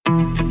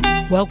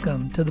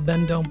Welcome to the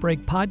Bend Don't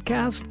Break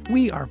podcast.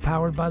 We are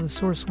powered by The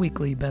Source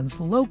Weekly, Bend's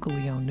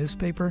locally owned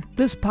newspaper.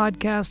 This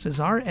podcast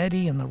is our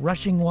eddy in the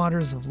rushing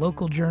waters of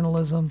local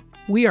journalism.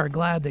 We are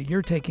glad that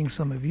you're taking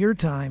some of your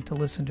time to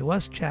listen to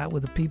us chat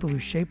with the people who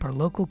shape our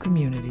local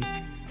community.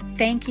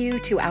 Thank you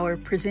to our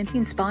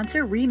presenting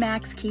sponsor,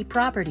 RE/MAX Key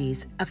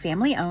Properties, a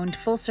family-owned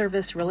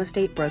full-service real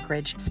estate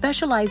brokerage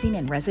specializing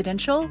in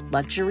residential,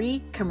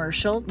 luxury,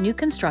 commercial, new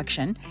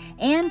construction,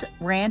 and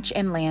ranch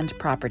and land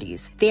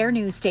properties. Their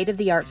new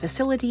state-of-the-art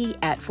facility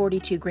at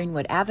 42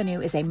 Greenwood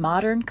Avenue is a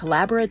modern,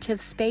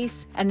 collaborative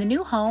space and the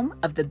new home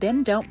of the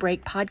Bend Don't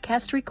Break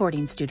podcast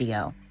recording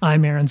studio.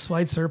 I'm Aaron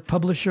Switzer,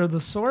 publisher of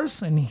The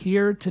Source, and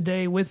here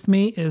today with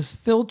me is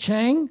Phil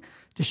Chang,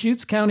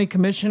 Deschutes County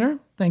Commissioner.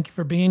 Thank you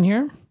for being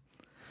here.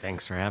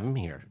 Thanks for having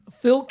me here.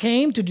 Phil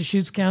came to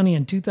Deschutes County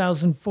in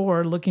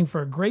 2004 looking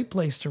for a great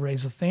place to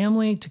raise a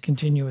family, to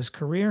continue his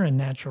career in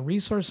natural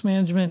resource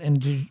management,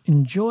 and to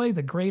enjoy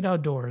the great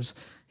outdoors.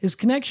 His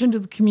connection to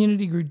the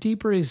community grew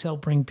deeper. He's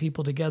helped bring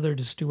people together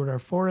to steward our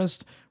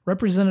forest,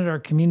 represented our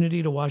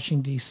community to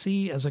Washington,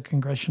 D.C. as a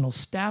congressional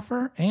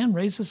staffer, and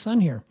raised a son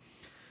here.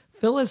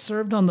 Phil has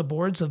served on the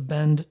boards of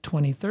Bend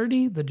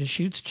 2030, the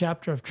Deschutes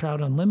chapter of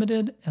Trout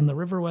Unlimited, and the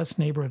River West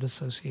Neighborhood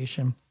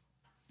Association.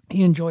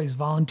 He enjoys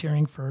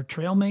volunteering for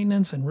trail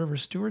maintenance and river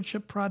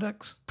stewardship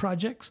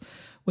projects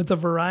with a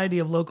variety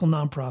of local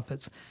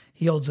nonprofits.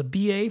 He holds a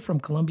BA from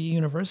Columbia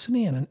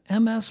University and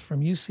an MS from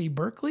UC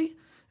Berkeley.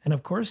 And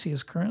of course, he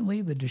is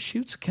currently the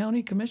Deschutes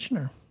County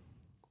Commissioner.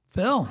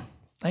 Phil,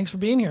 thanks for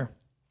being here.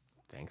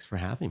 Thanks for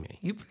having me.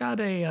 You've got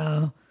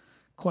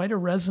quite a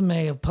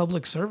resume of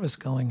public service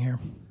going here.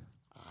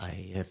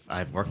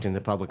 I've worked in the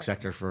public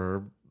sector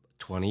for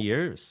 20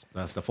 years.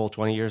 That's the full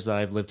 20 years that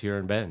I've lived here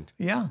in Bend.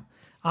 Yeah.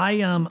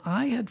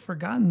 I had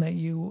forgotten that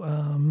you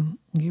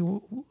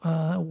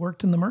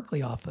worked in the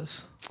Merkley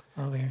office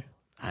over here.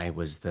 I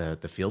was the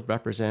field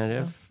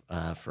representative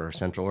for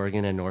Central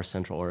Oregon and North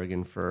Central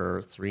Oregon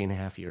for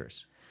 3.5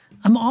 years.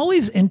 I'm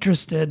always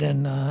interested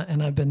in,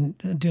 and I've been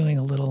doing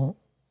a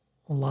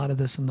lot of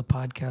this in the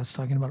podcast,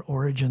 talking about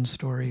origin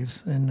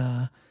stories. And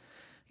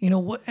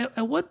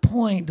at what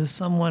point does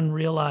someone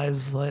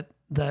realize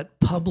that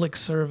public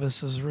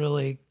service is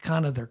really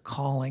kind of their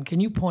calling? Can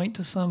you point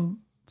to some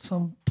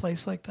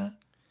place like that?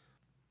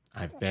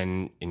 I've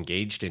been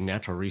engaged in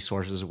natural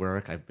resources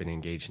work. I've been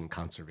engaged in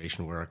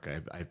conservation work.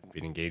 I've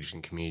been engaged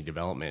in community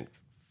development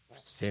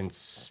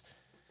since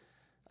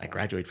I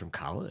graduated from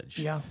college.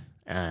 Yeah.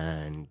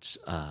 And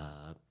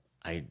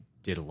I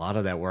did a lot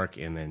of that work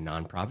in the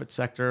nonprofit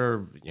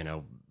sector,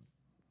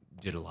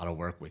 did a lot of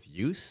work with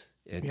youth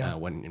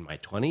when in my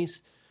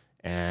 20s.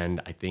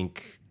 And I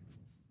think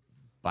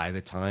by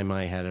the time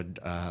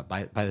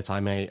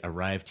I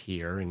arrived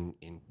here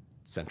in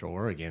Central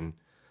Oregon,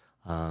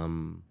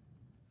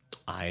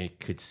 I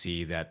could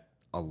see that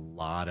a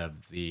lot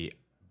of the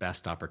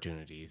best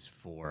opportunities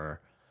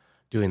for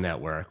doing that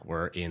work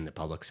were in the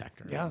public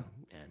sector. Yeah.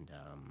 And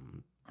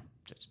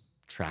just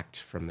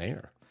tracked from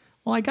there.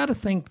 Well, I got to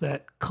think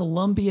that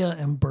Columbia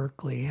and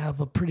Berkeley have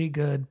a pretty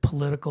good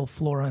political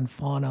flora and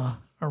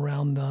fauna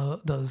around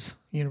those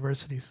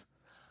universities.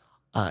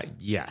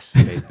 Yes,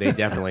 they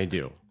definitely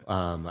do.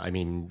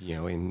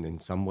 In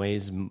some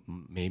ways,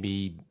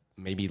 maybe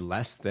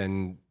less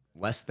than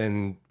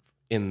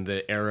in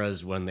the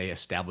eras when they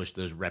established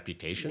those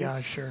reputations. Yeah,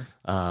 sure.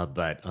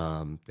 But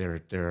there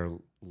are a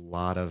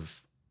lot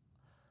of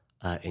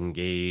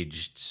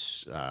engaged,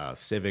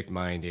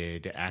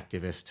 civic-minded,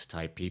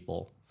 activist-type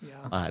people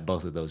at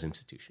both of those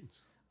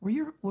institutions.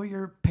 Were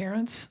your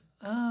parents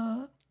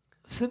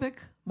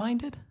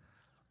civic-minded?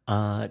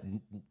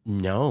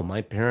 No,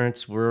 my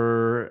parents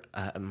were.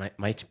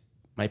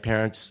 My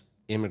parents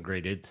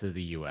immigrated to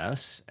the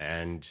U.S.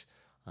 and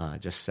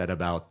just set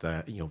about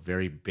the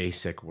very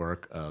basic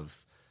work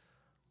of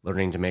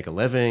learning to make a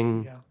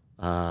living,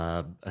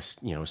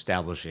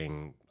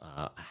 establishing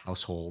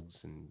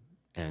households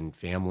and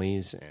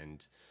families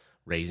and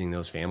raising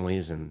those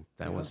families, and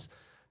that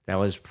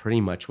was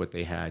pretty much what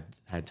they had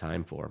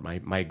time for.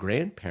 My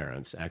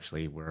grandparents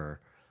actually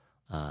were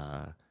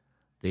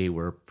they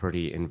were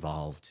pretty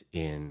involved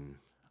in.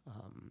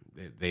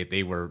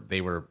 They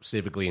were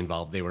civically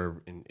involved. They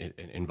were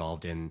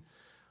involved in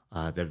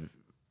the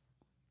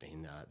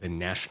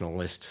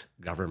nationalist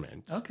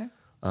government. Okay.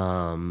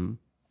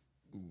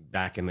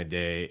 Back in the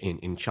day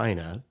in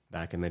China,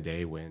 back in the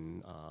day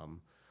when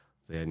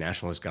the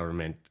nationalist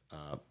government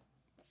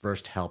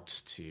first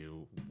helped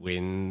to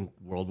win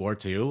World War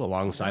II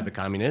alongside the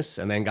communists,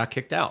 and then got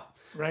kicked out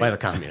by the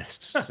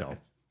communists. So,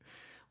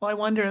 well, I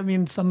wonder.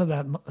 Some of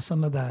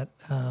that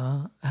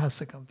has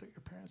to come through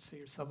your parents, to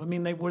yourself.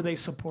 Were they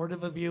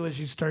supportive of you as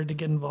you started to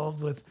get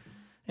involved with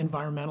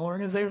environmental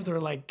organizations?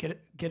 Or like,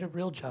 get a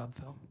real job,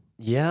 Phil?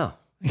 Yeah.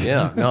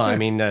 No,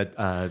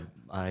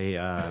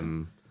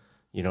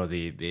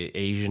 the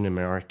Asian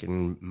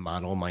American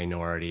model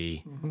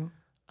minority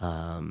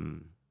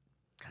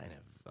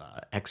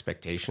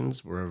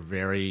expectations were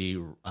very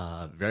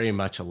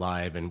much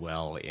alive and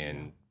well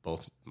in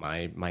both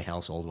my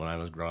household when I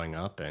was growing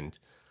up, and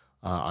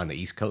on the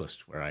East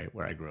Coast where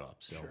I grew up.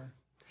 So,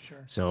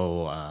 Sure.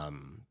 So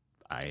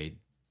I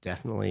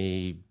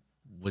definitely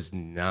was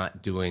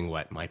not doing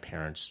what my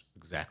parents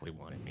exactly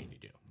wanted me to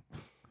do.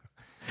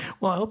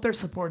 Well, I hope they're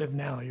supportive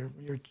now.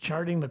 You're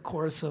charting the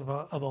course of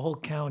a whole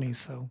county.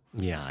 So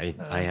yeah,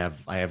 I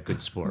have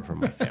good support from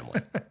my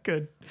family.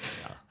 Good.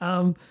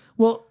 Yeah.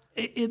 Well,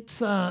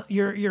 it's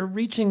you're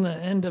reaching the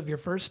end of your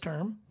first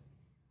term,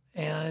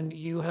 and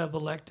you have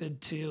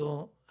elected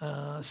to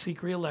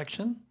seek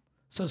re-election.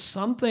 So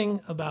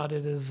something about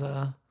it is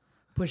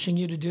pushing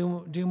you to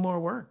do more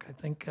work. I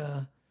think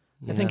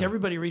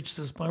everybody reaches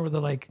this point where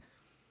they're like,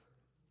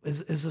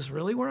 is this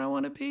really where I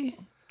want to be?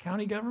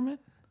 County government?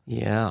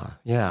 Yeah.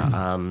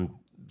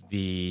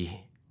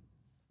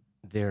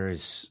 There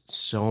is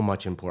so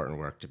much important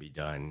work to be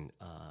done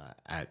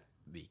at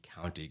the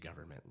county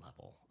government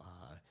level.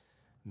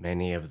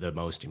 Many of the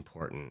most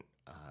important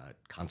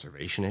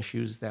conservation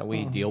issues that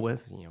we deal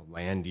with,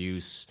 land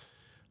use,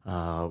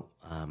 drought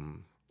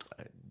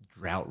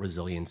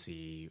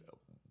resiliency,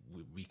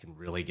 we can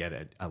really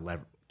get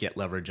get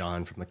leverage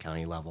on from the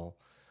county level.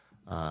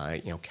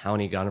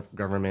 County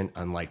government,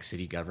 unlike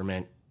city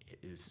government,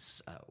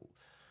 is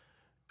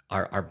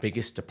our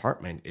biggest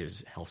department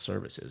is health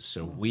services.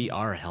 So we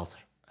are a health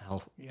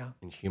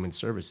and human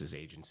services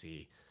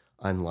agency,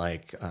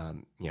 unlike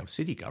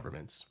city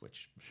governments,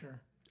 which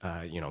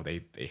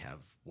they have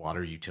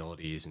water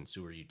utilities and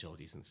sewer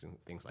utilities and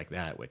things like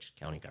that, which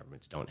county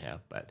governments don't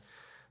have. But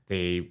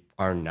they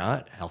are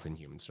not health and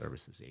human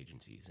services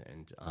agencies,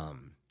 and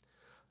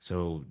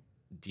so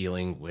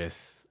dealing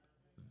with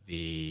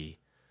the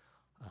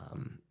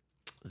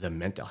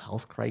mental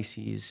health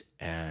crises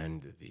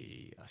and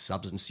the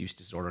substance use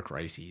disorder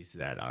crises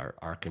that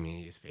our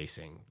community is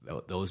facing,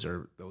 those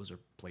are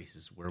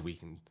places where we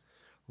can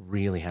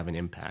really have an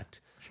impact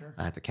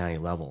at the county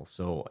level.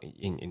 So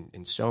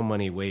in so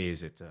many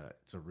ways, it's a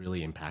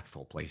really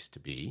impactful place to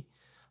be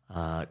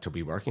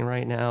working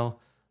right now.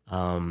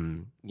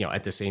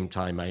 At the same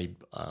time, the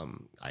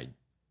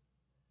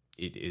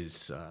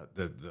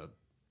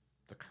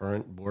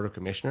current Board of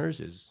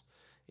Commissioners is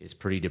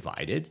pretty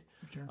divided.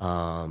 Sure.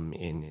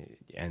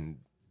 And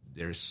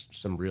there's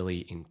some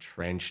really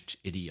entrenched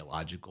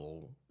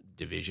ideological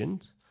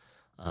divisions,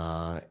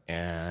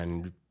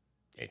 and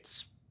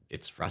it's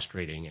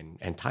frustrating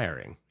and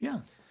tiring. Yeah.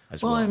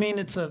 Well, I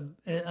mean,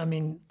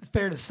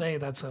 fair to say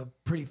that's a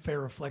pretty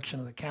fair reflection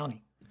of the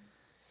county.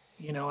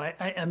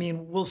 I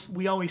mean,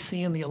 we always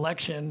see in the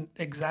election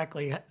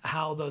exactly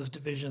how those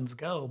divisions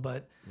go,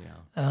 but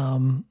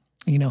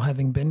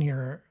having been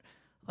here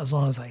as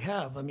long as I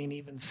have, I mean,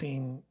 even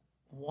seeing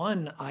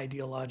one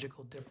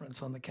ideological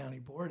difference on the county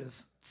board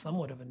is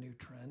somewhat of a new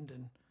trend.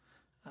 And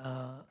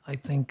I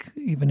think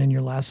even in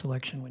your last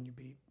election when you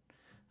beat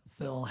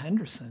Phil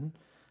Henderson,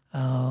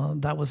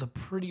 that was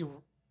he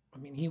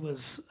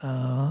was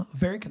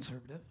very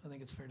conservative, I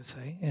think it's fair to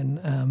say.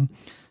 And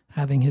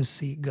having his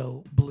seat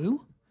go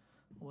blue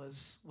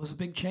was a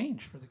big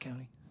change for the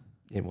county.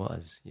 It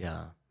was,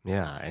 yeah.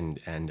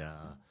 And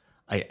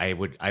I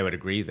would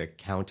agree the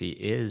county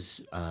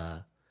is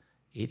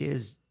it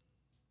is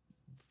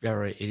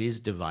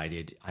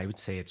divided. I would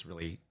say it's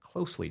really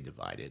closely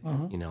divided.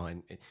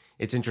 And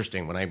it's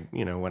interesting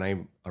when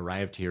I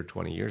arrived here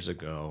 20 years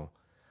ago,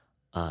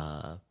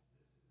 I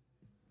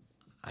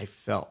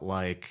felt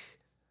like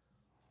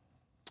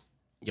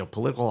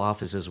political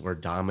offices were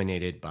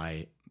dominated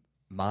by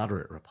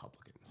moderate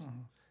Republicans.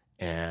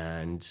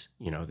 And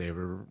they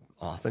were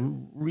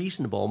often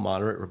reasonable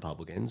moderate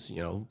Republicans,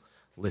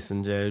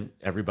 listen to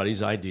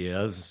everybody's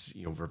ideas,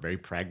 were very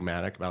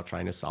pragmatic about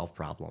trying to solve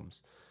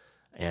problems.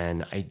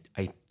 And I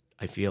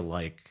feel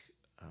like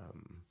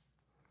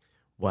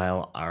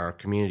while our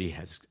community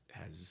has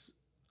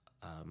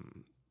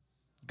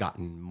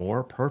gotten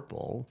more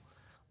purple,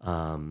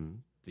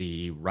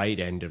 the right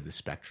end of the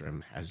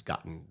spectrum has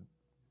gotten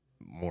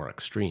more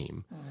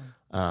extreme.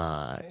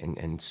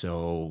 And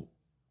so,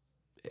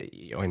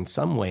 in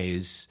some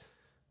ways,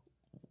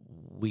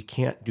 we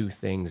can't do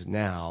things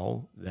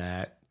now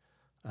that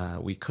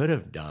we could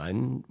have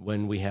done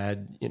when we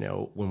had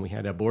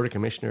a board of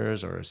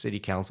commissioners or a city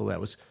council that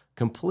was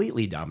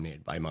completely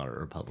dominated by moderate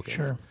Republicans.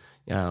 Sure.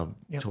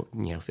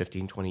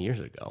 15, 20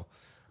 years ago.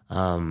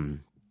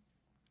 And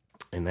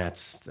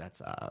that's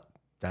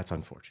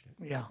unfortunate.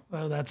 Yeah.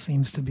 Well, that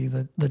seems to be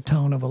the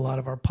tone of a lot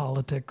of our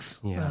politics.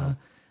 Yeah.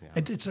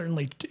 It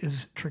certainly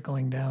is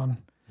trickling down.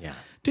 Yeah.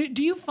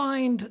 Do you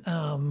find,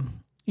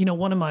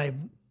 one of my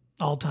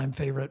all-time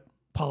favorite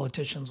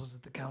politicians was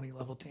at the county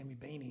level, Tammy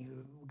Bainey, who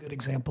a good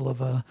example of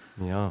a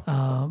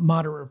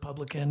moderate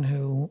Republican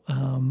who,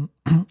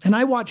 and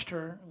I watched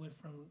her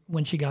from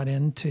when she got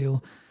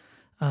into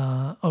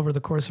over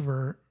the course of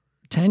her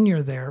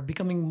tenure there,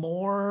 becoming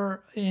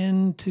more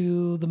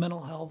into the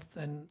mental health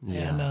and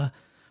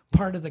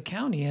part of the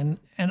county, and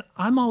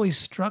I'm always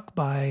struck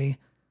by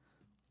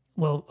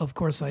well, of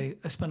course, I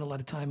spend a lot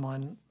of time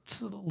on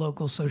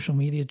local social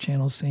media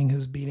channels, seeing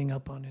who's beating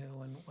up on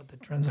who and what the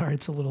trends are.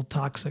 It's a little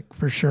toxic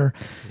for sure.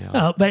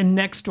 Yeah. But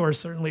Nextdoor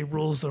certainly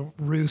rules the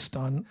roost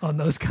on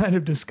those kind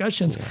of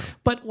discussions. Yeah.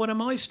 But what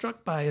I'm always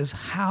struck by is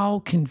how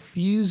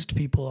confused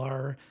people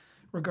are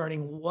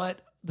regarding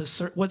what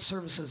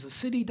services the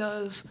city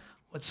does,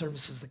 what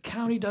services the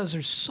county does.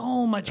 There's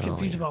so much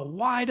confusion about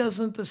why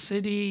doesn't the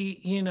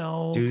city,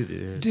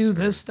 do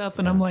this stuff.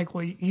 And I'm like,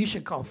 well, you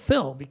should call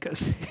Phil because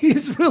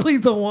he's really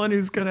the one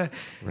who's going to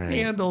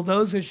handle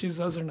those issues.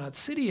 Those are not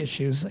city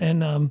issues.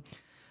 And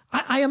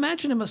I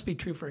imagine it must be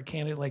true for a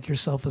candidate like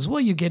yourself as well.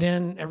 You get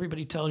in,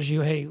 everybody tells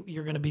you, hey,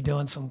 you're going to be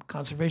doing some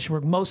conservation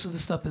work. Most of the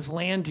stuff is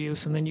land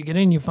use. And then you get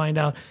in, you find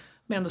out,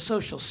 man, the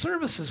social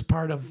services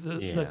part of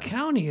the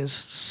county is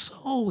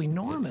so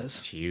enormous.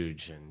 It's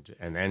huge.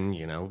 And then,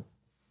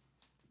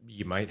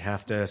 you might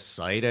have to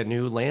site a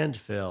new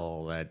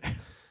landfill that,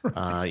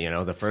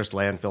 the first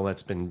landfill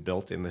that's been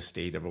built in the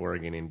state of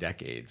Oregon in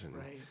decades.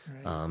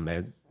 And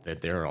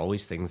that there are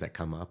always things that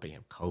come up.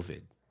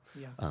 COVID.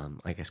 Yeah.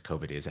 I guess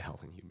COVID is a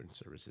health and human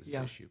services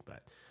issue,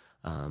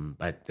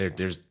 but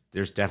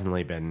there's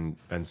definitely been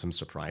some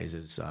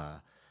surprises.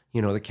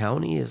 The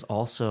county is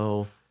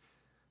also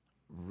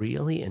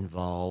really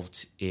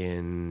involved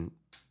in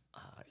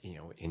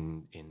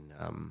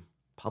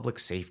public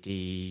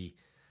safety,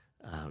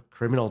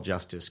 criminal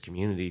justice,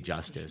 community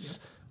justice.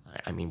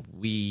 Yeah. I mean,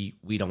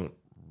 we don't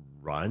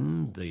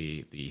run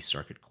the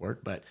circuit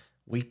court, but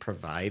we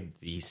provide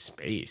the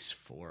space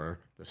for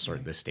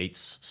the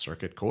state's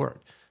circuit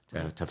court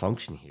to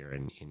function here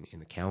in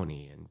the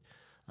county. And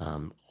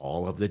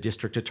all of the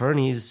district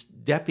attorney's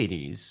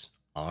deputies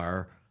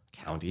are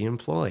county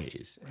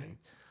employees. Right. And,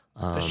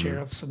 the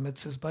sheriff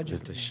submits his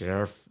budget. The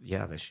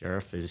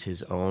sheriff is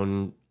his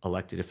own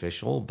elected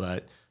official,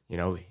 but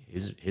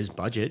his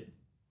budget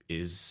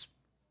is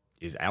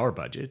our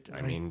budget.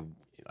 Right. I mean,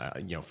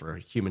 for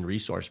human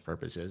resource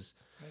purposes,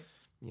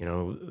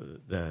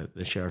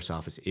 the sheriff's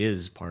office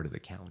is part of the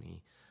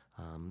county.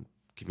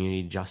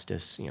 Community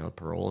justice,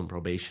 parole and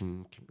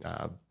probation,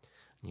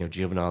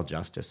 juvenile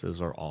justice,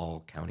 those are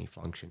all county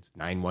functions.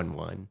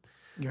 911.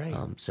 Right.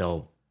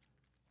 So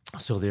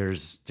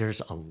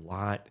there's a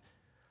lot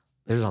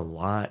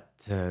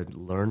to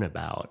learn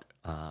about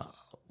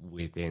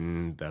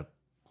within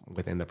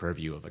the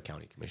purview of a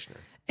county commissioner.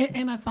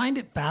 And I find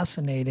it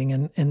fascinating,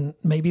 and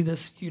maybe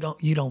this you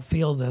don't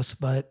feel this,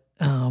 but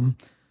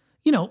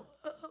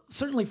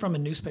certainly from a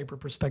newspaper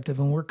perspective,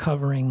 when we're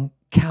covering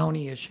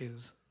county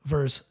issues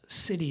versus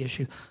city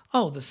issues,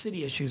 the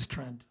city issues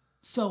trend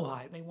so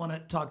high. They want to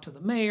talk to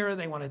the mayor.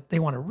 They want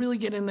to really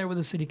get in there with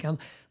the city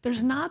council.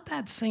 There's not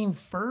that same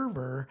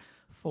fervor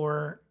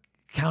for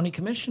county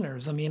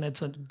commissioners. I mean,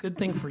 it's a good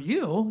thing for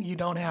you. You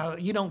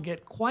don't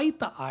get quite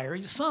the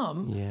ire.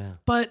 Some,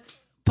 but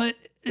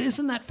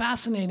isn't that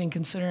fascinating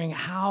considering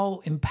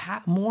how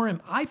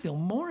I feel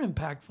more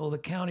impactful the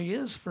county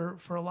is for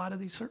a lot of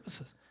these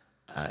services?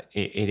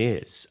 It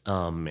is,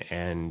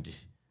 and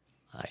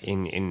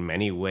in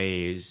many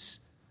ways,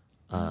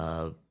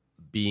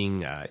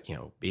 being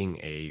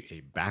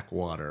a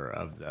backwater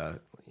of the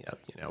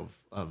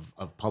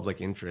of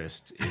public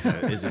interest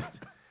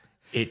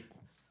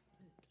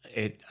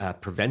it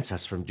prevents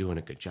us from doing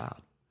a good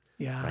job.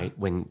 Yeah. Right.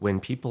 When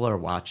people are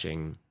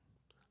watching,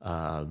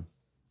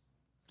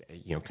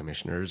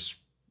 commissioners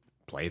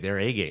play their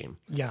A game.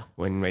 Yeah.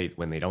 When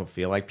they don't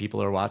feel like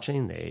people are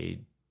watching, they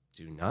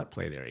do not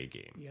play their A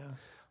game. Yeah.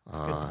 That's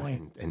a good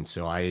point. And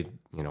so I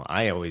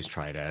always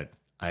try to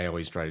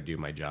do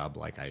my job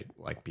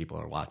like people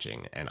are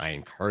watching, and I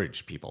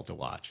encourage people to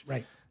watch.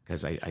 Right.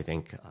 Because I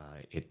think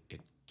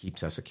it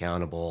keeps us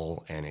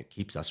accountable and it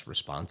keeps us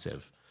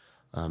responsive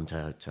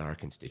to our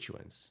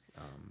constituents.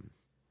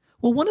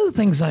 Well, one of the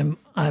things I'm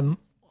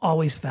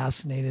always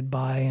fascinated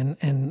by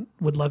and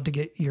would love to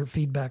get your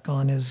feedback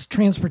on is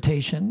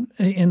transportation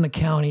in the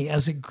county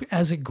as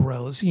it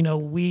grows.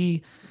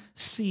 We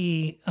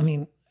see,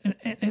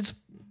 it's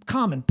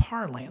common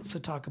parlance to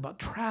talk about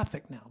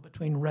traffic now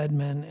between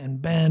Redmond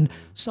and Bend.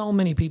 So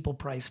many people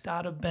priced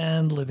out of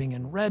Bend, living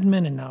in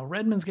Redmond, and now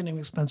Redmond's getting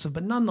expensive,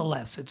 but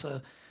nonetheless, it's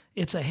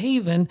a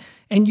haven,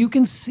 and you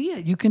can see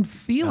it, you can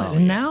feel it.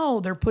 And now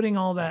they're putting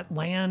all that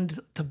land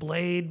to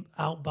blade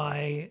out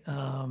by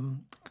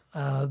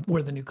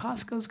where the new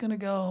Costco is going to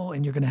go,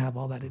 and you're going to have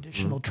all that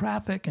additional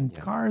traffic and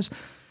cars.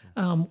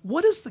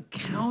 What is the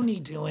county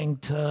doing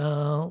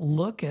to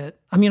look at?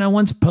 I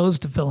once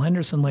posed to Phil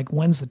Henderson,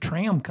 when's the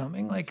tram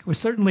coming? We're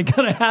certainly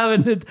going to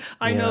have it.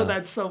 I know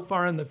that's so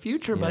far in the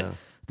future, but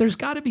there's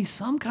got to be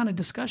some kind of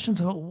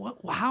discussions about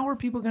how are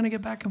people going to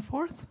get back and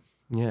forth?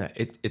 Yeah,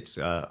 it's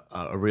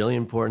a really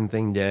important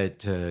thing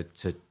to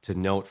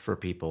note for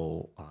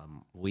people.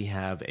 We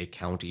have a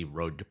county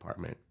road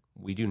department.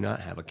 We do not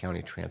have a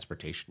county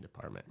transportation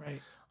department.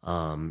 Right.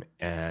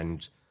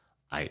 And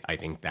I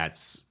think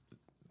that's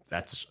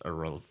a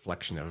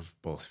reflection of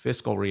both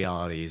fiscal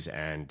realities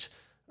and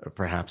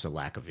perhaps a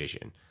lack of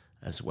vision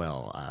as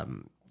well.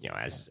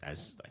 As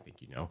I think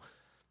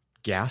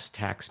gas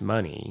tax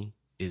money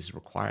is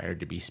required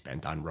to be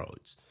spent on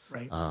roads.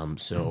 Right.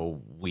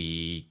 So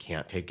we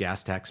can't take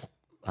gas tax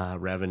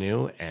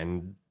revenue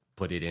and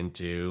put it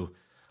into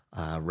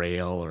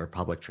rail or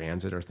public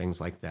transit or things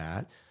like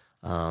that.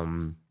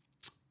 So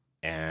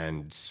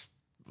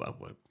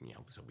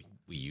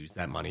we use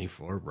that money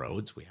for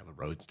roads. We have a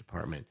roads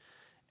department,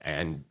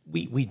 and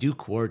we do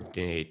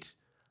coordinate.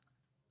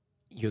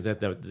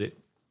 That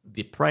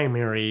the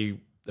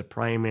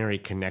primary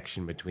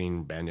connection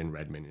between Bend and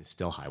Redmond is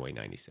still Highway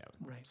 97,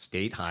 right.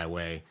 State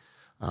highway.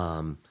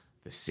 The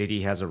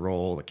city has a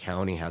role. The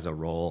county has a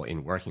role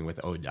in working with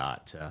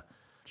ODOT to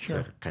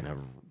kind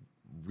of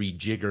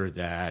rejigger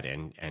that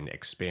and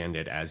expand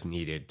it as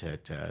needed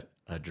to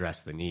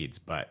address the needs.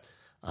 But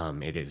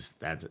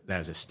that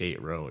is a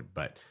state road.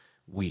 But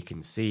we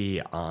can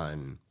see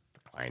on the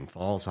Klein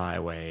Falls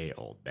Highway,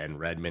 Old Bend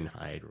Redmond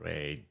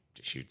Highway,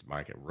 Deschutes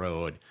Market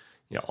Road,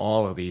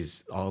 all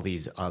these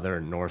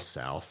other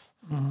north-south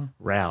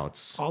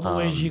routes. All the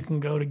ways you can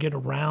go to get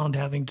around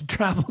having to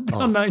travel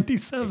down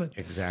 97.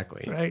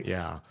 Exactly. Right.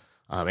 Yeah.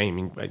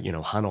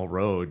 Hunnell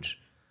Road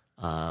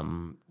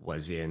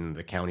was in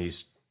the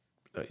county's,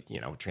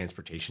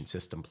 transportation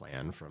system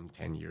plan from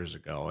 10 years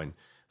ago, and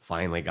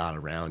finally got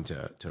around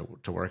to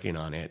working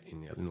on it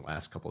in the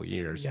last couple of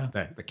years. Yeah.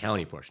 The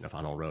county portion of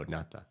Hunnell Road,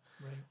 not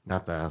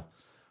the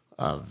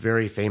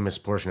very famous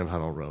portion of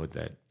Hunnell Road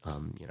that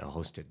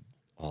hosted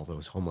all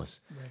those homeless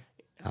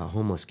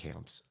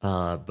camps.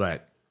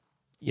 But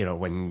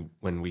when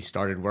we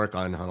started work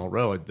on Hunnell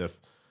Road, the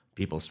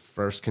people's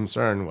first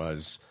concern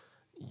was,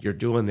 you're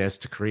doing this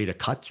to create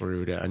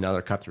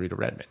another cut through to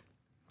Redmond.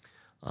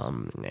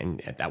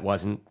 And that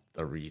wasn't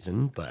the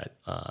reason, but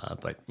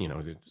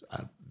it's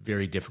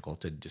very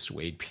difficult to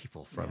dissuade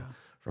people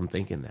from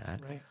thinking that.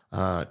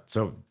 Right.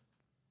 So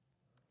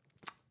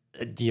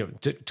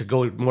to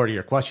go more to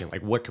your question,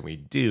 like what can we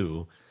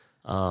do?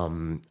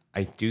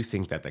 I do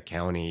think that the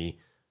county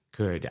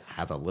could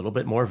have a little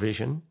bit more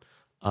vision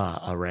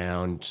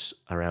around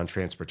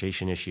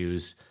transportation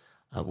issues.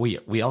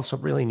 We also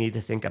really need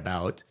to think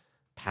about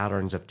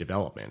patterns of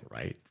development,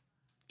 right?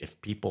 If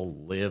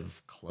people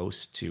live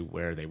close to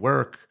where they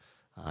work,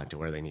 to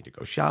where they need to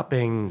go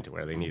shopping, to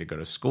where they need to go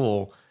to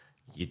school,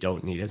 you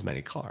don't need as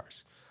many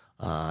cars.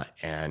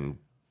 And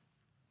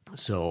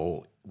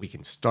so we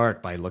can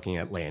start by looking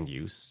at land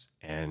use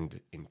and,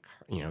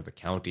 the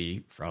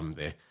county, from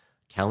the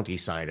county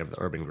side of the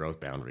urban growth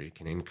boundary,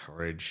 can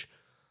encourage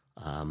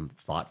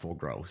thoughtful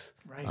growth.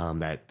 Right.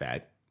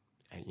 That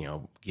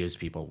gives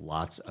people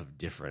lots of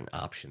different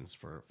options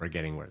for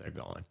getting where they're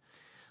going.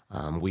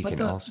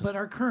 But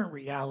our current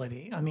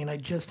reality, I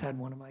just had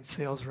one of my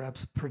sales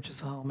reps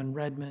purchase a home in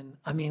Redmond.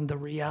 The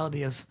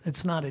reality is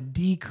it's not a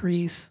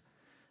decrease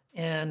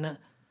in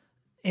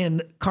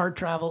car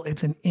travel,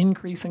 it's an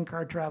increase in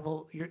car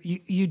travel.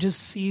 You just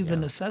see the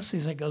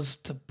necessities, and it goes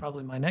to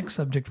probably my next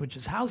subject, which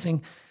is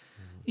housing.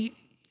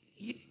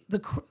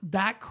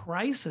 That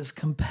crisis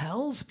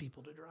compels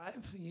people to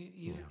drive.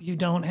 You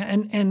don't,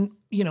 and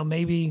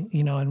maybe,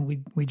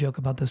 and we joke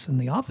about this in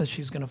the office.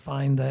 She's going to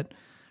find that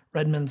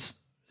Redmond's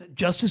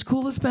just as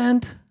cool as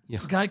Bend. Yeah.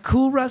 Got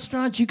cool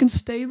restaurants. You can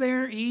stay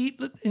there, eat,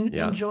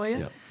 enjoy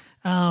it.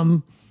 Yeah.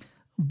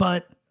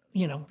 But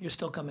you're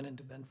still coming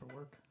into Bend for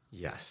work.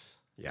 Yes.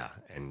 Yeah.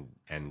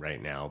 And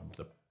right now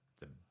the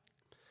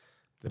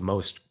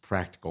most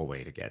practical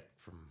way to get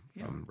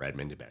from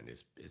Redmond to Bend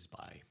is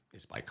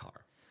by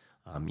car.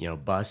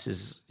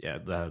 Buses.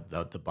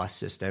 The bus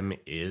system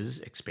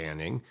is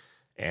expanding,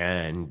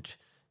 and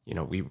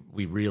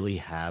we really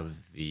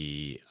have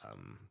the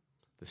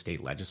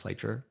state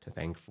legislature to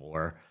thank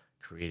for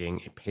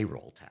creating a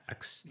payroll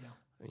tax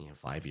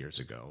 5 years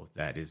ago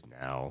that is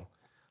now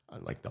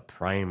like the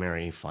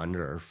primary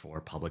funder for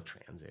public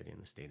transit in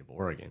the state of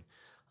Oregon.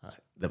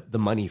 The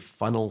money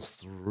funnels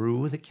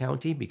through the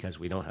county because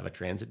we don't have a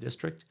transit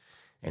district.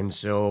 And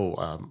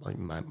so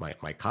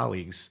my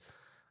colleagues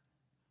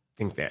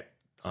think that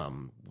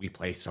we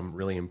play some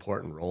really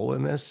important role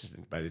in this,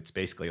 but it's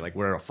basically like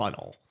we're a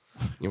funnel.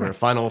 We're a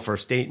funnel for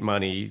state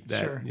money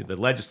that the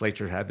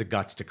legislature had the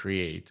guts to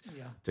create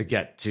to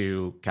get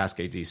to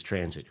Cascades East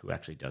Transit, who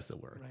actually does the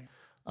work. Right.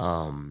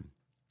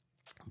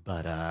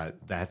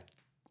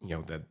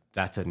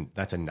 That's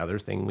another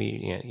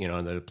thing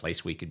another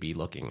place we could be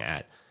looking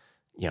at,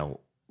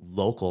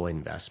 local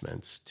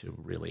investments to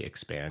really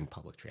expand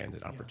public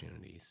transit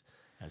opportunities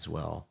as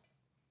well.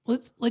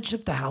 Let's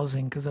shift to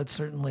housing, because that's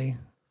certainly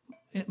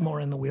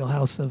more in the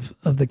wheelhouse of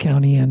the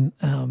county. And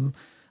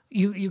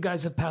you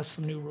guys have passed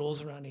some new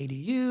rules around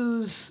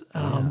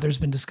ADUs. There's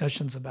been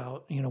discussions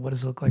about, what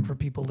does it look like for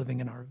people living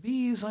in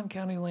RVs on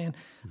county land.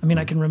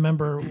 I can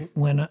remember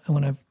when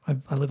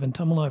I live in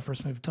Tumalo, I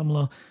first moved to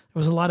Tumalo, there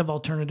was a lot of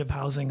alternative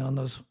housing on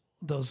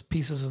those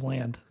pieces of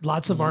land.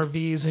 Lots of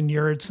RVs and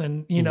yurts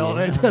and,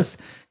 just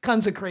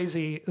tons of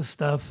crazy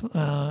stuff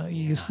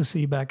you used to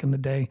see back in the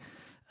day.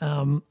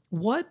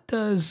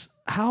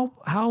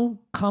 How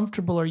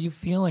comfortable are you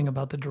feeling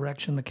about the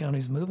direction the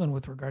county's moving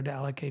with regard to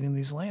allocating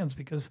these lands?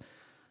 Because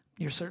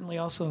you're certainly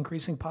also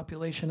increasing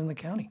population in the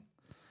county.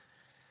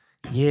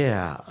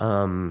 Yeah.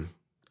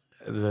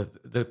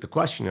 the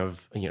question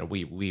of,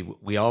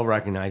 we all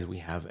recognize we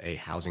have a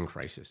housing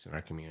crisis in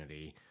our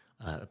community,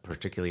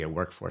 particularly a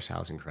workforce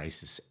housing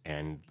crisis.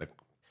 And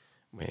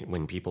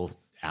when people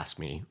ask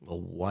me, well,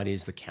 what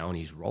is the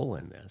county's role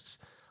in this?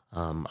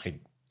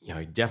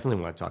 I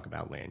definitely want to talk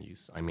about land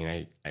use. I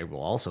mean, I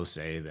will also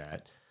say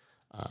that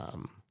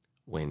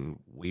when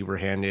we were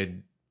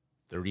handed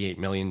 $38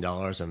 million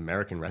of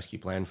American Rescue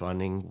Plan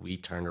funding, we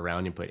turned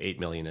around and put $8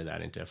 million of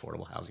that into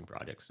affordable housing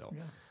projects. So,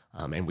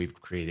 and we've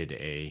created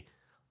a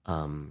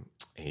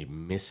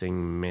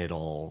missing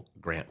middle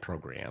grant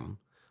program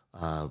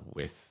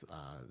with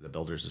the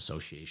Builders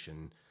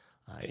Association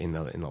in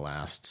the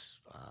last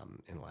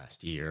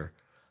year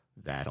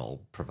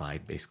that'll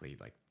provide basically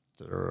like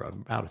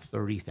about a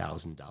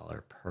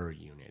 $30,000 per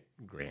unit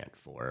grant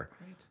for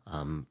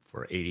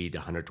 80 to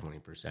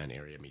 120%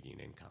 area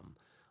median income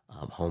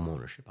home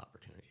ownership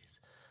opportunities,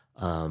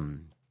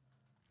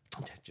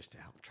 just to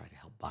try to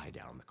help buy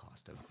down the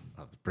cost of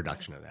the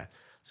production of that.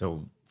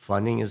 So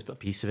funding is a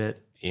piece of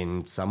it.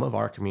 In some of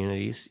our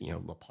communities,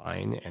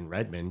 Lapine and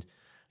Redmond,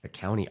 the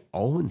county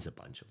owns a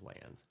bunch of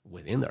land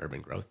within the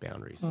urban growth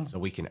boundaries. So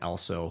we can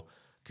also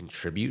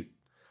contribute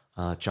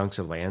chunks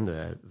of land.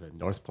 The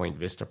North Point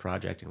Vista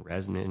project in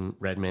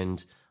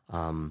Redmond,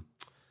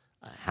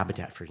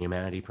 Habitat for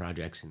Humanity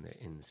projects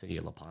in the city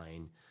of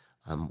Lapine.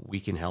 We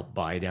can help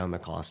buy down the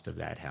cost of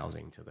that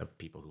housing to the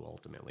people who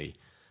ultimately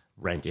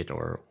rent it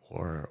or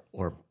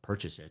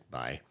purchase it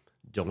by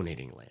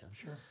donating land.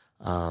 Sure.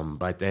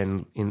 But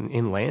then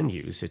in land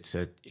use, it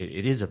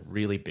is a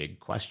really big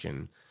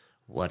question.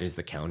 What is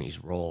the county's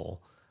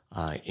role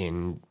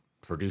in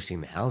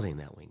producing the housing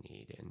that we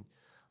need?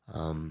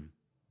 And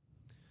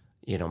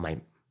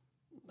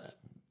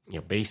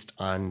based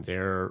on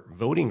their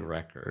voting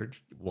record,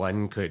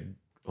 one could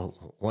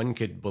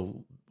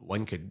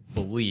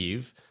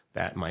believe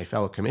that my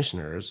fellow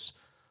commissioners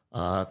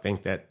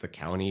think that the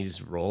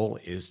county's role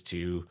is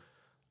to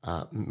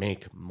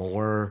make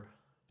more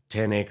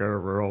 10-acre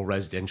rural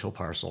residential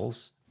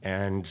parcels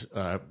and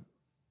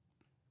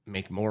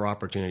make more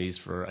opportunities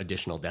for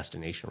additional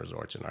destination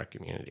resorts in our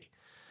community.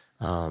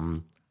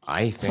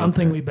 I think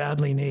something we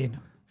badly need.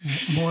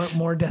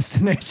 More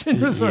destination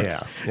resorts.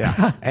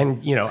 Yeah. And,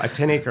 a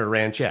 10-acre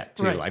ranchette,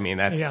 too. Right. I mean,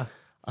 that's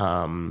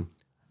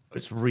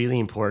it's really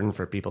important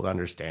for people to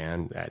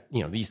understand that,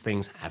 these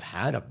things have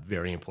had a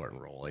very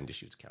important role in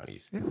Deschutes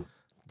County's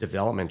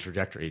development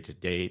trajectory to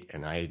date.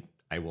 And I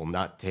will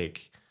not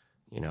take,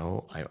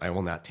 I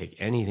will not take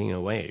anything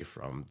away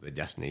from the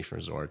destination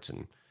resorts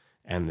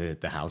and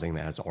the housing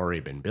that has already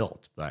been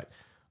built. But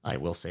I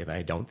will say that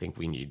I don't think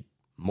we need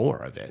more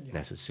of it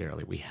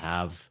necessarily. We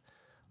have,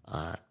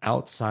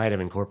 outside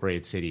of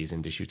incorporated cities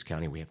in Deschutes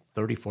County, we have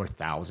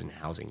 34,000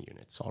 housing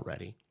units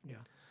already. Yeah.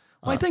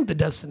 Well, I think the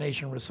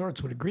destination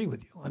resorts would agree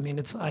with you. I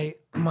mean,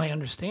 my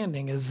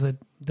understanding is that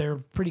they're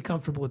pretty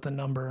comfortable with the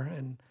number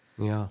and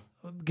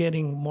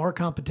getting more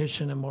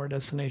competition and more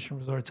destination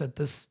resorts at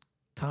this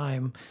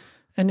time.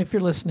 And if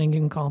you're listening, you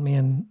can call me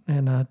and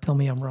tell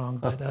me I'm wrong.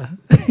 But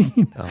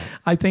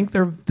I think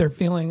they're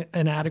feeling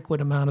an adequate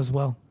amount as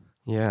well.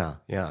 Yeah.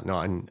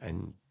 No,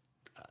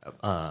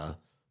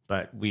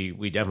 but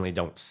we definitely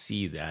don't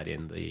see that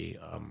in the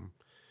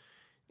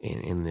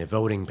in the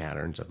voting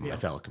patterns of my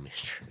fellow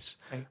commissioners.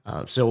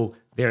 Right. So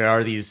there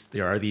are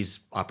these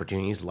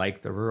opportunities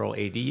like the rural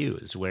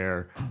ADUs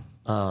where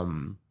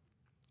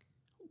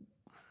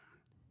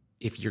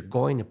if you're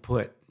going to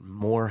put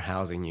more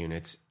housing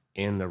units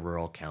in the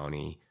rural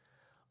county,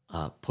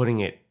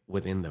 putting it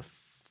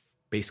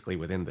basically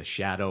within the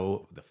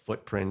shadow, the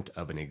footprint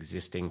of an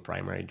existing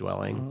primary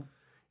dwelling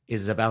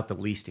is about the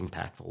least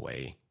impactful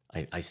way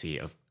I see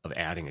of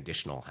adding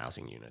additional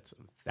housing units,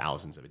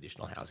 thousands of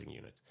additional housing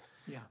units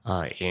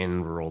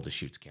in rural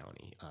Deschutes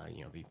County.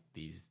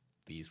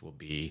 These will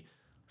be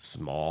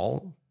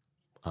small,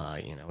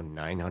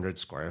 900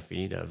 square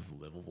feet of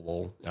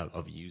livable,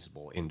 of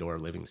usable indoor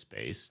living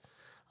space.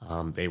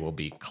 They will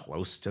be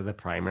close to the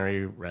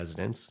primary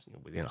residence,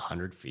 within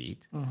 100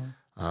 feet.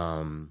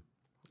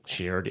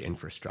 Shared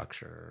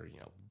infrastructure,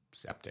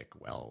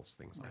 septic wells,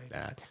 things like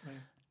that. Right.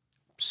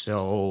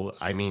 So,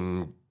 I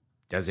mean,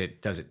 does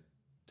it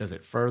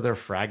further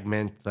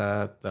fragment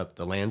the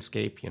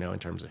landscape, in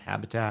terms of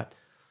habitat?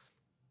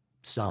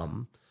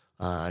 Some.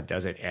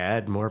 Does it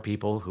add more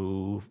people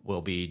who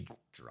will be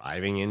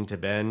driving into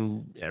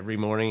Bend every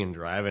morning and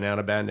driving out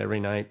of Bend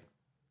every night?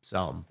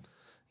 Some.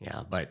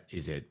 Yeah, but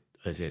is it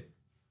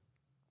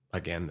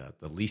again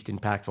the least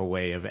impactful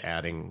way of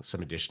adding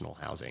some additional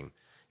housing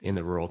in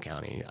the rural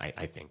county?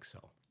 I think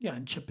so. Yeah,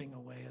 and chipping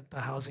away at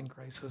the housing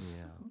crisis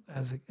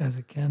as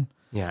it can.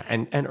 Yeah,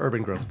 and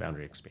urban growth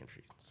boundary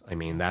expansions. I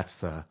mean, that's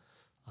the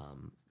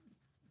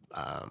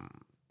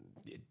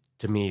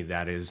to me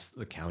that is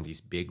the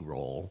county's big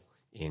role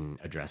in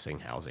addressing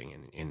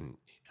housing and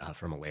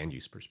from a land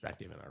use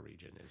perspective in our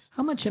region. Is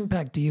how much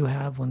impact do you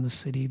have when the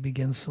city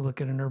begins to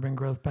look at an urban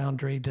growth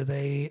boundary? Do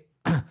they?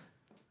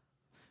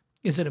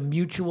 Is it a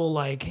mutual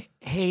like,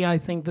 hey, I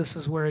think this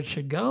is where it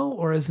should go,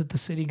 or is it the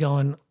city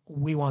going,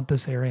 we want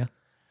this area?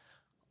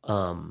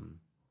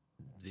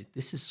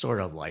 this is sort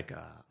of like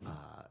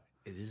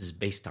this is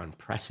based on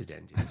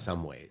precedent in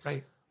some ways.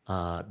 Right.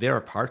 There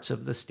are parts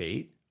of the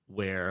state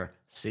where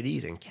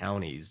cities and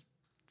counties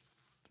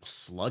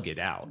slug it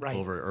out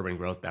over urban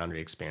growth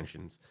boundary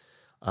expansions.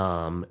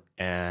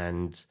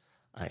 And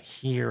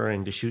here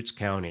in Deschutes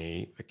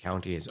County, the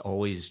county has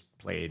always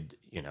played,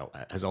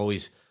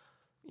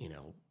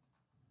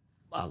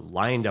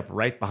 lined up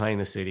right behind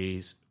the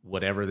cities,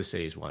 whatever the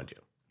cities want to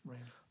do. Right.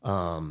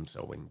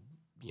 So when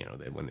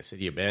the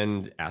city of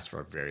Bend asked for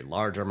a very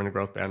large urban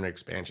growth boundary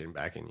expansion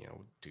back in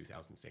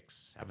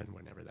 2006, 2007,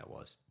 whenever that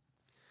was,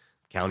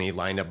 county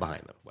lined up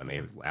behind them. When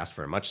they asked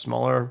for a much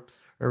smaller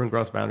urban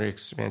growth boundary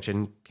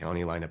expansion,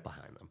 county lined up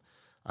behind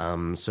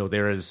them. So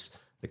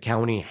the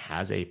county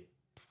has a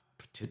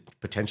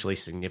potentially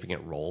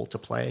significant role to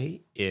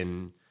play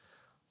in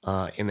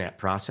that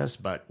process,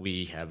 but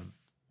we have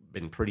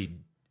been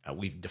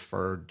we've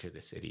deferred to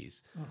the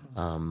cities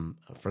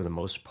for the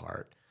most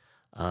part.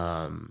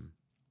 One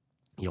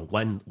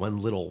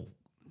little,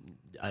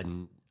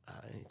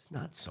 it's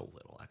not so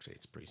little, actually,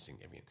 it's pretty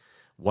significant.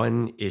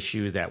 One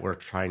issue that we're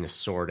trying to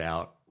sort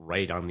out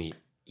right on the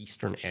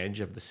eastern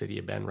edge of the city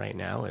of Bend right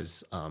now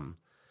is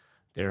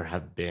there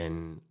have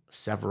been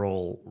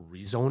several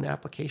rezone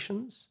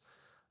applications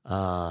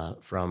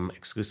from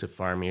exclusive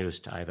farm use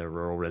to either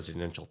rural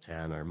residential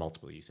 10 or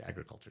multiple use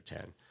agriculture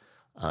 10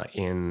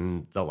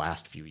 in the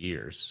last few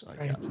years.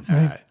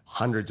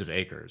 Hundreds of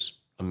acres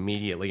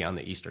immediately on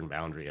the eastern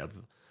boundary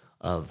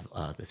of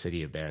the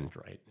city of Bend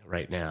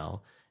right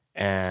now.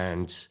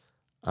 And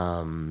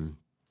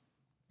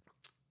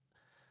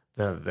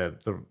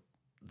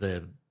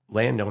the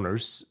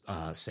landowners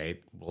say,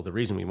 well, the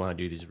reason we want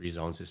to do these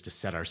rezones is to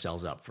set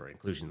ourselves up for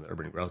inclusion in the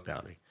urban growth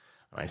boundary.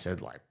 And I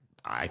said,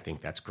 I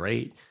think that's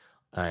great.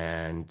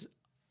 And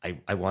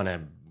I want to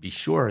be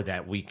sure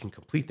that we can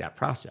complete that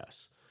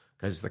process,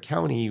 because the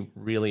county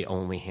really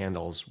only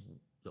handles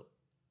the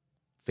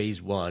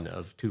phase one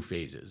of two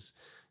phases.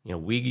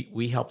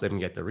 We help them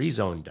get the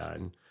rezone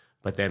done,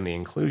 but then the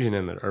inclusion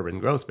in the urban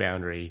growth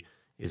boundary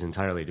is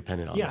entirely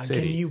dependent on the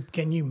city.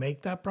 Can you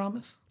make that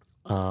promise?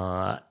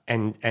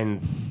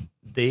 And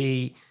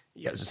they,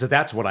 so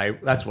that's what I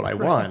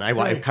want.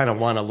 I kind of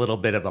want a little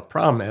bit of a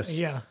promise.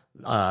 Yeah.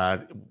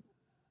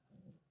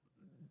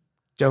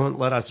 Don't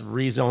let us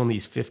rezone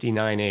these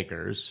 59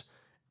 acres,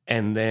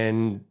 and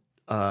then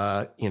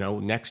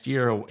next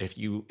year, if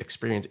you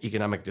experience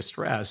economic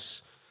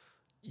distress,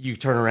 you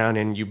turn around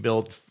and you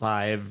build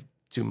 5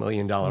 $2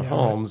 million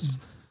homes,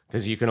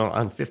 because you can,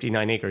 on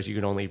 59 acres you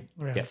can only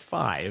get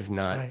 5,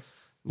 not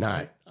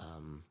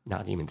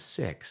even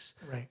 6.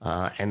 Right.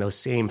 And those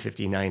same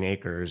 59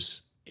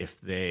 acres, if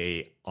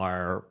they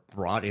are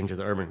brought into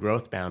the urban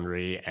growth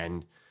boundary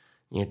and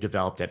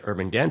developed at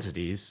urban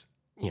densities,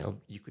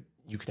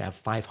 you could have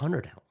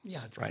 500 homes. Yeah,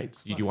 it's right.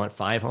 Do you want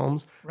 5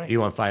 homes? Right. Do you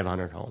want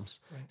 500 homes?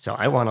 Right. So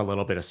I want a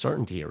little bit of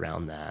certainty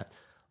around that.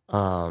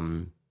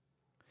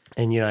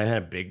 And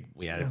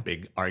we had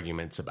big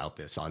arguments about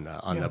this on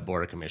the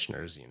board of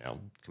commissioners.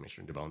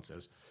 Commissioner DeBone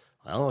says,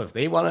 well, if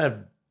they want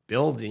to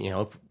build,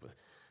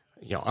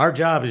 our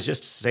job is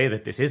just to say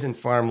that this isn't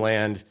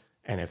farmland,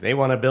 and if they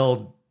want to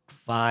build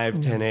 5,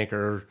 10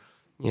 acre,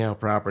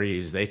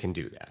 properties, they can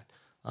do that.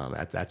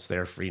 That's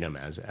their freedom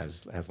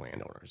as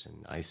landowners.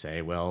 And I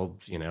say, well,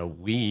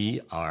 we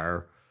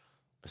are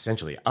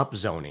essentially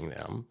upzoning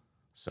them.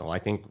 So I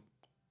think,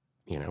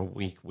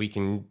 we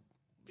can.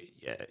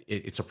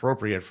 It's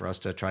appropriate for us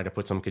to try to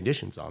put some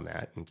conditions on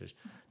that and to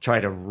try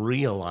to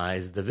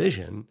realize the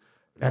vision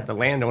that the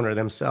landowner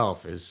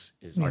themselves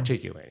is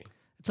articulating.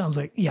 It sounds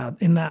like,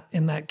 in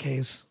that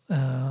case,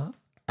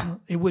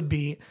 it would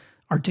be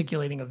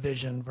articulating a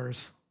vision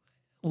versus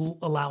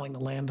allowing the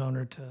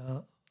landowner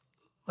to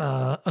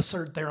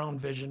assert their own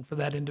vision for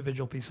that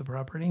individual piece of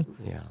property.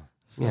 Yeah,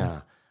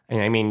 yeah.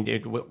 And I mean,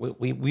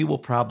 we will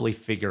probably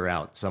figure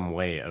out some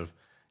way of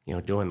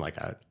doing like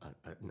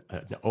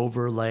an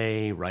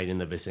overlay right in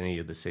the vicinity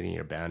of the city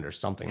or Bend or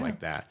something like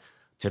that,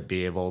 to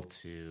be able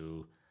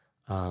to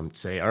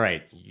say, all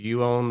right,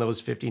 you own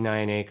those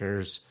 59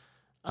 acres.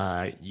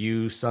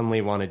 You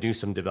suddenly want to do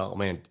some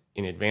development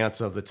in advance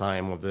of the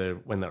time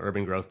when the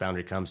urban growth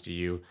boundary comes to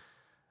you.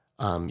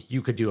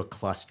 You could do a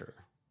cluster,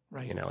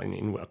 right?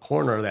 In a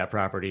corner of that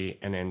property,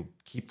 and then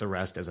keep the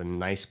rest as a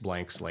nice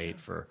blank slate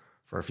for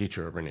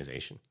future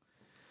urbanization.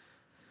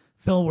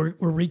 Phil, we're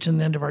reaching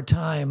the end of our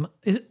time.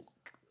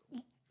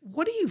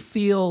 What do you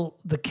feel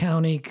the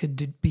county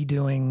could be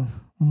doing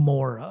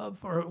more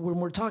of? Or when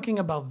we're talking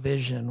about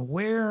vision,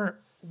 where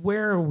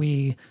are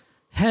we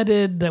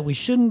headed that we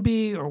shouldn't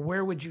be, or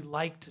where would you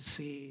like to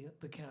see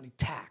the county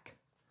tack?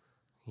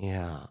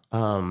 Yeah.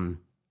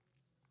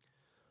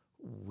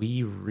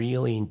 We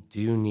really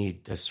do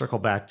need to circle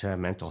back to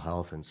mental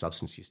health and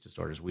substance use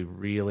disorders. We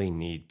really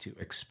need to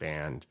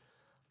expand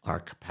our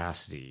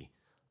capacity,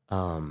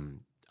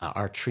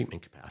 our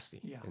treatment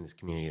capacity in this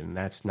community. And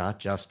it's not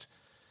just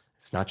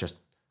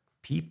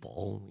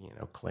people,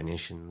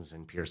 clinicians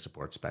and peer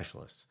support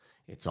specialists.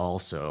 It's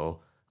also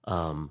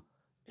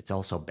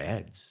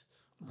beds.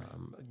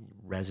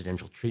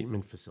 residential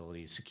treatment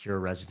facilities, secure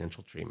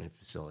residential treatment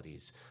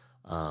facilities.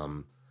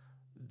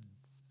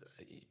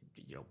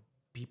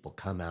 People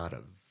come out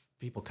of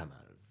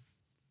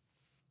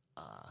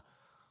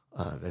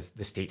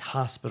the state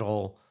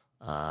hospital.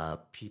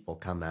 People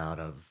come out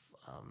of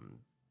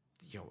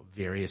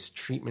various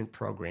treatment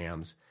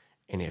programs,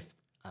 and if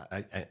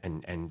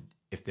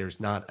there's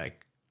not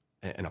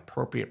an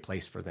appropriate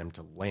place for them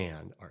to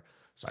land,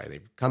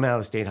 they come out of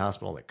the state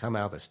hospital, they come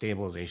out of the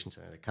stabilization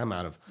center, they come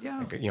out of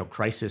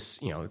crisis,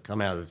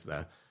 come out of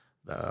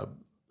the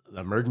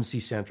emergency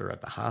center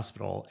at the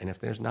hospital, and if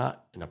there's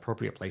not an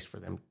appropriate place for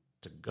them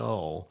to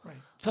go,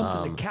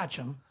 something to catch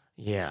them,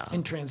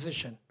 in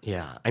transition.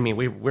 Yeah, I mean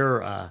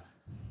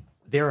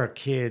there are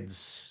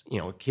kids,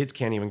 kids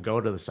can't even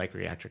go to the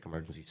psychiatric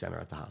emergency center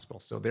at the hospital.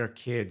 So there are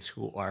kids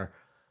who are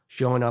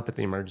showing up at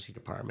the emergency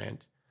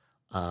department,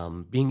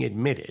 being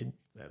admitted.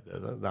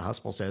 The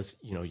hospital says,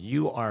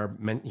 you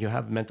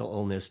have mental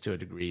illness to a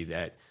degree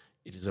that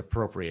it is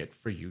appropriate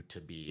for you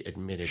to be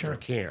admitted for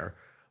care,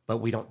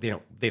 but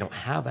they don't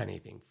have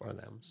anything for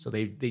them. So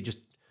they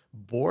just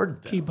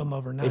board them. Keep them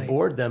overnight. They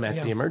board them at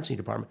the emergency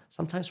department,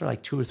 sometimes for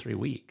like 2 or 3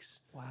 weeks.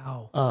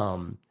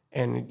 Wow.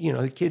 And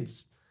the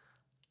kids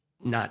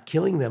not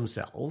killing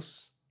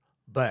themselves,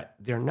 but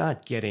they're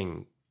not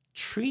getting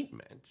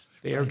treatment.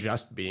 They are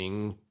just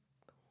being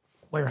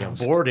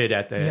boarded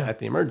at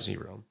the emergency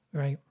room.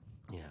 Right.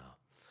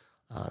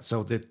 Yeah.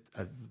 So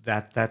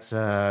that's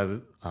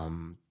an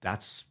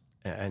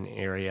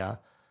area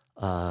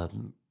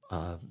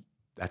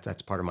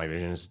that's part of my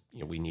vision. Is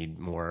we need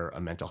more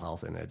mental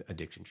health and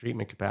addiction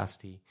treatment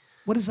capacity.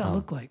 What does that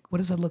look like? What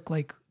does that look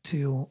like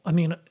to? I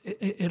mean,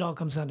 it all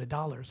comes down to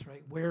dollars,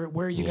 right? Where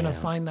are you going to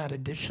find that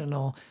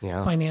additional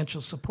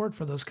financial support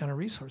for those kind of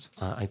resources?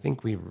 I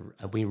think we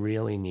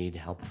really need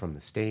help from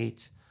the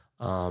state.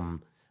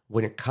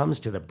 When it comes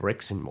to the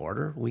bricks and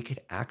mortar, we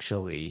could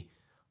actually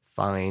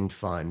find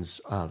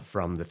funds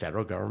from the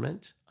federal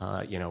government.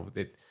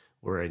 That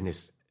we're in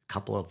this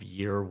couple of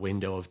year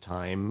window of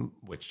time,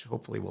 which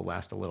hopefully will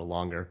last a little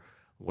longer,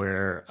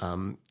 where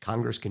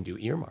Congress can do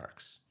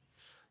earmarks.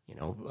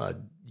 A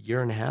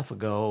year and a half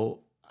ago,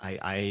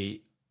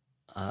 I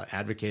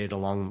advocated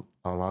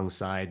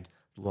alongside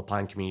the La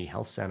Pine Community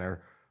Health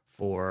Center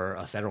for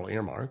a federal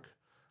earmark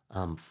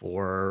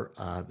for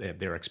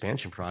their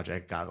expansion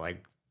project. Got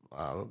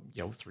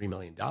 $3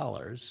 million,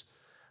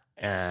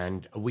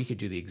 and we could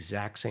do the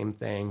exact same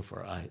thing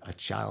for a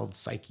child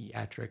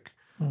psychiatric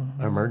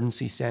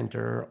emergency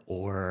center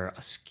or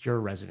a secure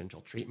residential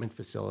treatment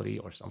facility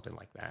or something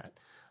like that.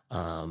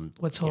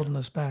 What's holding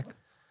us back?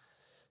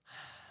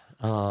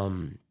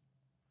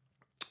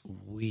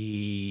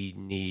 We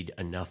need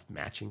enough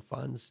matching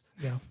funds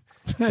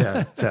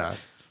to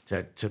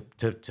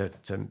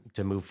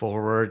move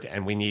forward,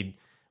 and we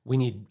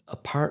need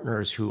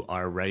partners who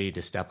are ready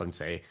to step up and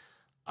say,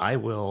 I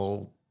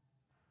will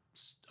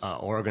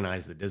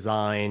organize the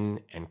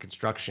design and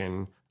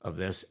construction of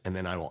this, and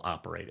then I will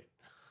operate it.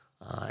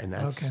 And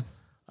that's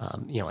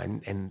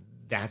and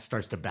that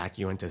starts to back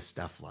you into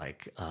stuff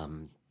like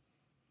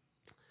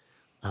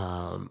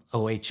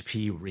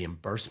OHP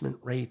reimbursement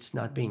rates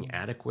not being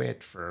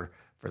adequate for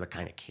the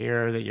kind of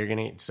care that you're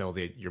getting. So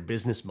that your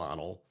business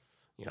model,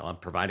 I'm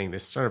providing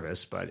this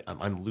service, but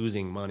I'm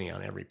losing money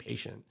on every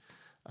patient.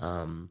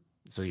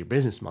 So your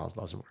business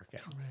model doesn't work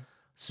out. Right.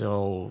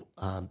 So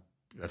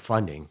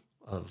funding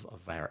of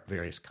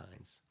various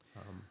kinds.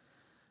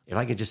 If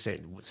I could just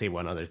say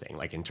one other thing,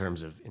 like in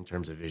terms of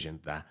vision,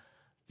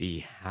 the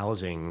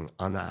housing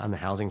on the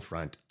housing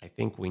front, I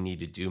think we need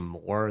to do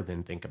more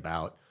than think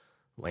about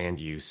land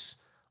use.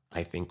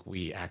 I think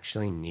we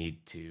actually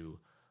need to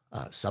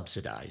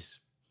subsidize.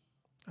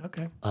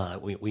 Okay.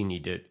 We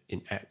need to,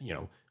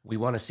 we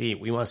want to see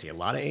a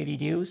lot of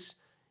ADUs.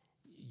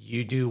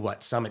 You do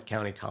what Summit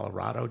County,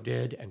 Colorado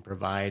did and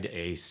provide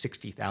a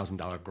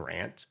 $60,000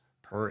 grant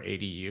per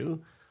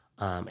ADU.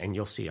 And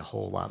you'll see a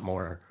whole lot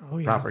more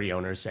property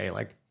owners say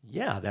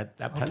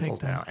that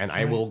pencils now. And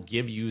I will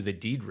give you the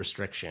deed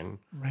restriction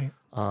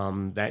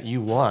that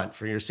you want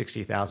for your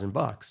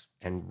 $60,000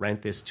 and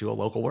rent this to a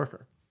local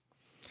worker.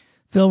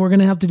 Phil, we're going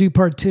to have to do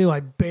part 2. I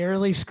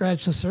barely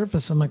scratched the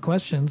surface of my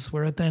questions.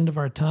 We're at the end of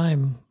our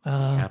time.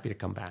 Happy to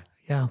come back.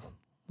 Yeah,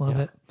 love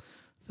it.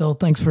 Phil,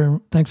 thanks for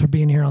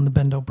being here on the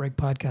Bend Don't Break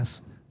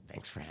podcast.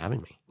 Thanks for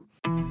having me.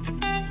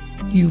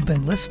 You've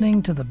been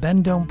listening to the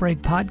Bend Don't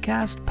Break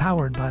podcast,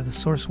 powered by The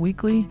Source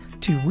Weekly.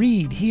 To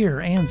read, hear,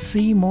 and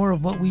see more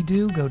of what we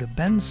do, go to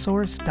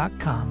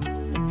bensource.com.